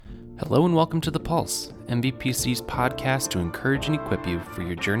Hello and welcome to The Pulse, MVPC's podcast to encourage and equip you for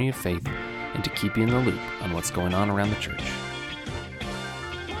your journey of faith and to keep you in the loop on what's going on around the church.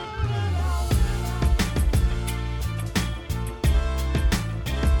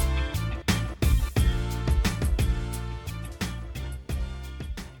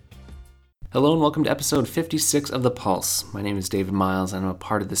 Hello and welcome to episode 56 of The Pulse. My name is David Miles and I'm a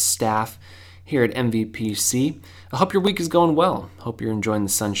part of the staff here at MVPC. I hope your week is going well. Hope you're enjoying the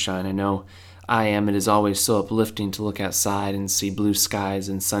sunshine. I know I am. It is always so uplifting to look outside and see blue skies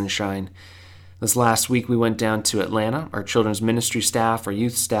and sunshine. This last week we went down to Atlanta, our children's ministry staff, our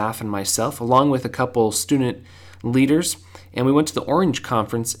youth staff, and myself, along with a couple student leaders, and we went to the Orange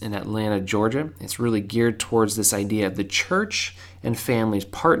Conference in Atlanta, Georgia. It's really geared towards this idea of the church and families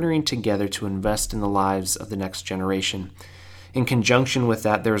partnering together to invest in the lives of the next generation. In conjunction with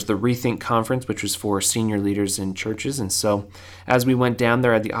that, there was the Rethink Conference, which was for senior leaders in churches. And so as we went down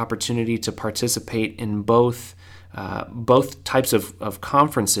there, I had the opportunity to participate in both types of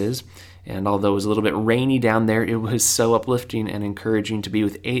conferences. And although it was a little bit rainy down there, it was so uplifting and encouraging to be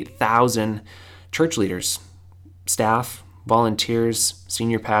with 8,000 church leaders, staff, volunteers,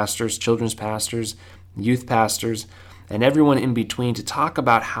 senior pastors, children's pastors, youth pastors, and everyone in between to talk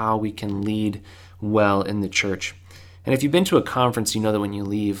about how we can lead well in the church. And if you've been to a conference, you know that when you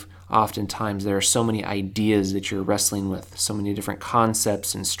leave, oftentimes there are so many ideas that you're wrestling with, so many different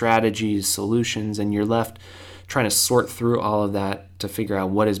concepts and strategies, solutions, and you're left trying to sort through all of that to figure out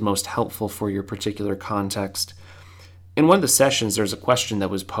what is most helpful for your particular context. In one of the sessions, there's a question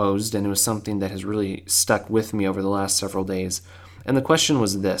that was posed, and it was something that has really stuck with me over the last several days. And the question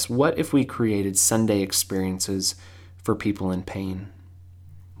was this: what if we created Sunday experiences for people in pain?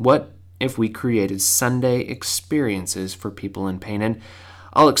 What if we created Sunday experiences for people in pain? And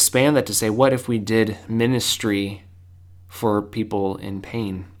I'll expand that to say, what if we did ministry for people in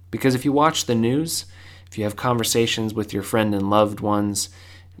pain? Because if you watch the news, if you have conversations with your friend and loved ones,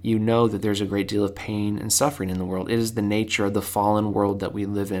 you know that there's a great deal of pain and suffering in the world. It is the nature of the fallen world that we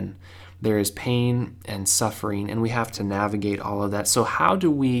live in. There is pain and suffering, and we have to navigate all of that. So how do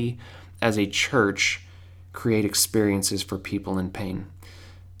we, as a church, create experiences for people in pain?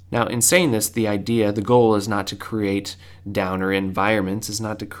 Now, in saying this, the goal is not to create downer environments, is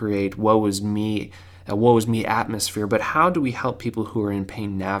not to create woe is me atmosphere, but how do we help people who are in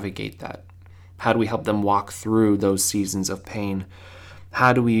pain navigate that? How do we help them walk through those seasons of pain?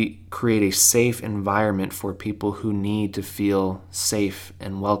 How do we create a safe environment for people who need to feel safe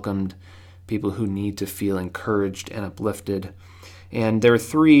and welcomed, people who need to feel encouraged and uplifted? And there are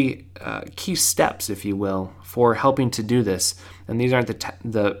three key steps, if you will, for helping to do this. And these aren't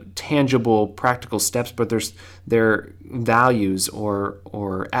the tangible, practical steps, but they're values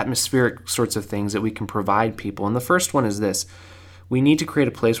or atmospheric sorts of things that we can provide people. And the first one is this: we need to create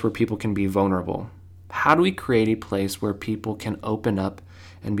a place where people can be vulnerable. How do we create a place where people can open up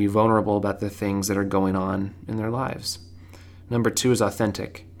and be vulnerable about the things that are going on in their lives? Number two is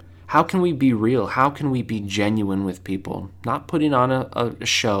authentic. How can we be real? How can we be genuine with people? Not putting on a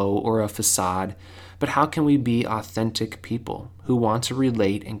show or a facade, but how can we be authentic people who want to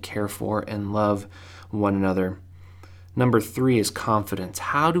relate and care for and love one another? Number three is confidence.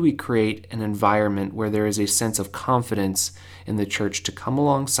 How do we create an environment where there is a sense of confidence in the church to come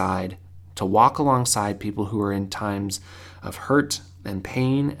alongside, to walk alongside people who are in times of hurt and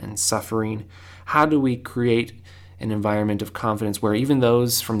pain and suffering? How do we create an environment of confidence where even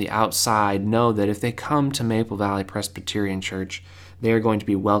those from the outside know that if they come to Maple Valley Presbyterian Church, they are going to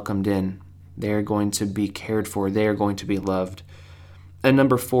be welcomed in, they are going to be cared for, they are going to be loved? And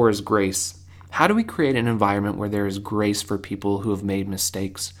number four is grace. How do we create an environment where there is grace for people who have made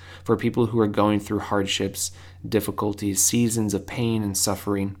mistakes, for people who are going through hardships, difficulties, seasons of pain and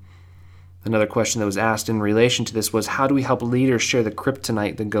suffering? Another question that was asked in relation to this was, how do we help leaders share the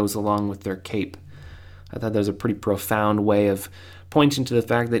kryptonite that goes along with their cape? I thought that was a pretty profound way of pointing to the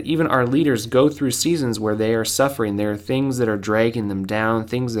fact that even our leaders go through seasons where they are suffering. There are things that are dragging them down,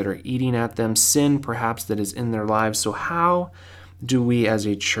 things that are eating at them, sin perhaps that is in their lives. So how do we as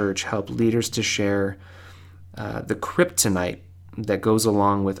a church help leaders to share the kryptonite that goes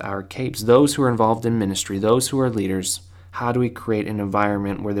along with our capes? Those who are involved in ministry, those who are leaders, how do we create an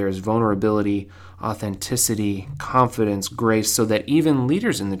environment where there is vulnerability, authenticity, confidence, grace, so that even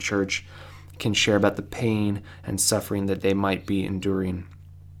leaders in the church can share about the pain and suffering that they might be enduring?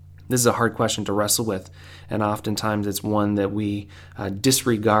 This is a hard question to wrestle with, and oftentimes it's one that we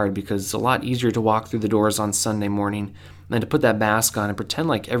disregard because it's a lot easier to walk through the doors on Sunday morning than to put that mask on and pretend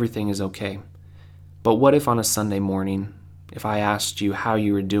like everything is okay. But what if on a Sunday morning, if I asked you how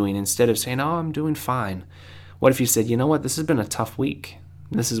you were doing, instead of saying, "Oh, I'm doing fine," what if you said, "You know what, this has been a tough week.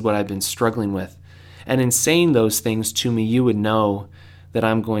 This is what I've been struggling with. And in saying those things to me, you would know that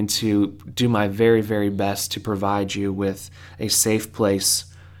I'm going to do my very, very best to provide you with a safe place,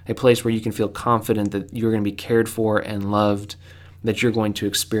 a place where you can feel confident that you're going to be cared for and loved, that you're going to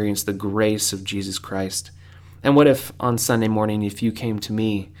experience the grace of Jesus Christ. And what if on Sunday morning, if you came to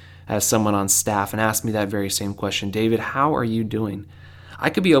me as someone on staff and asked me that very same question, David, how are you doing? I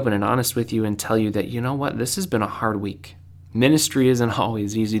could be open and honest with you and tell you that, you know what, this has been a hard week. Ministry isn't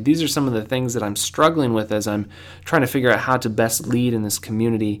always easy. These are some of the things that I'm struggling with as I'm trying to figure out how to best lead in this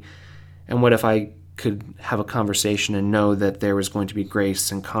community. And what if I could have a conversation and know that there was going to be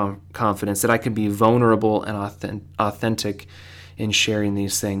grace and confidence, that I could be vulnerable and authentic in sharing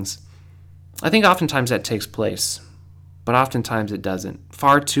these things? I think oftentimes that takes place, but oftentimes it doesn't.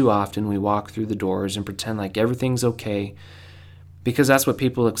 Far too often we walk through the doors and pretend like everything's okay, because that's what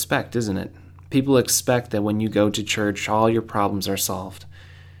people expect, isn't it? People expect that when you go to church, all your problems are solved.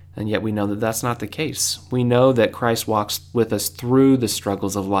 And yet we know that that's not the case. We know that Christ walks with us through the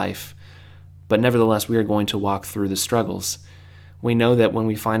struggles of life, but nevertheless, we are going to walk through the struggles. We know that when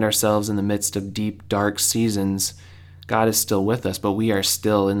we find ourselves in the midst of deep, dark seasons, God is still with us, but we are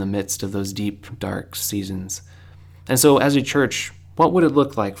still in the midst of those deep, dark seasons. And so as a church, what would it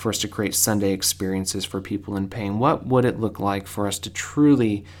look like for us to create Sunday experiences for people in pain? What would it look like for us to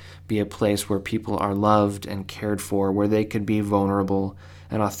truly be a place where people are loved and cared for, where they could be vulnerable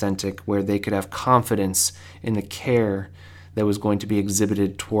and authentic, where they could have confidence in the care that was going to be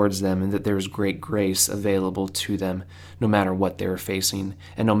exhibited towards them, and that there was great grace available to them no matter what they were facing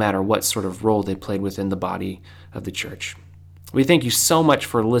and no matter what sort of role they played within the body of the church? We thank you so much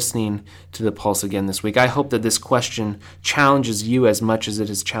for listening to The Pulse again this week. I hope that this question challenges you as much as it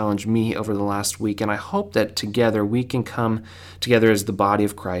has challenged me over the last week, and I hope that together we can come together as the body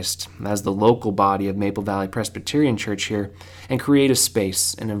of Christ, as the local body of Maple Valley Presbyterian Church here, and create a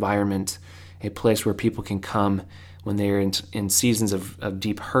space, an environment, a place where people can come when they are in seasons of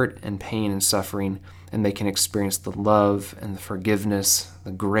deep hurt and pain and suffering, and they can experience the love and the forgiveness,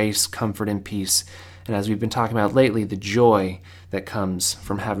 the grace, comfort, and peace, and as we've been talking about lately, the joy that comes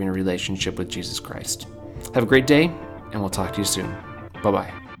from having a relationship with Jesus Christ. Have a great day, and we'll talk to you soon.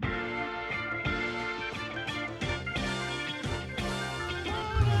 Bye-bye.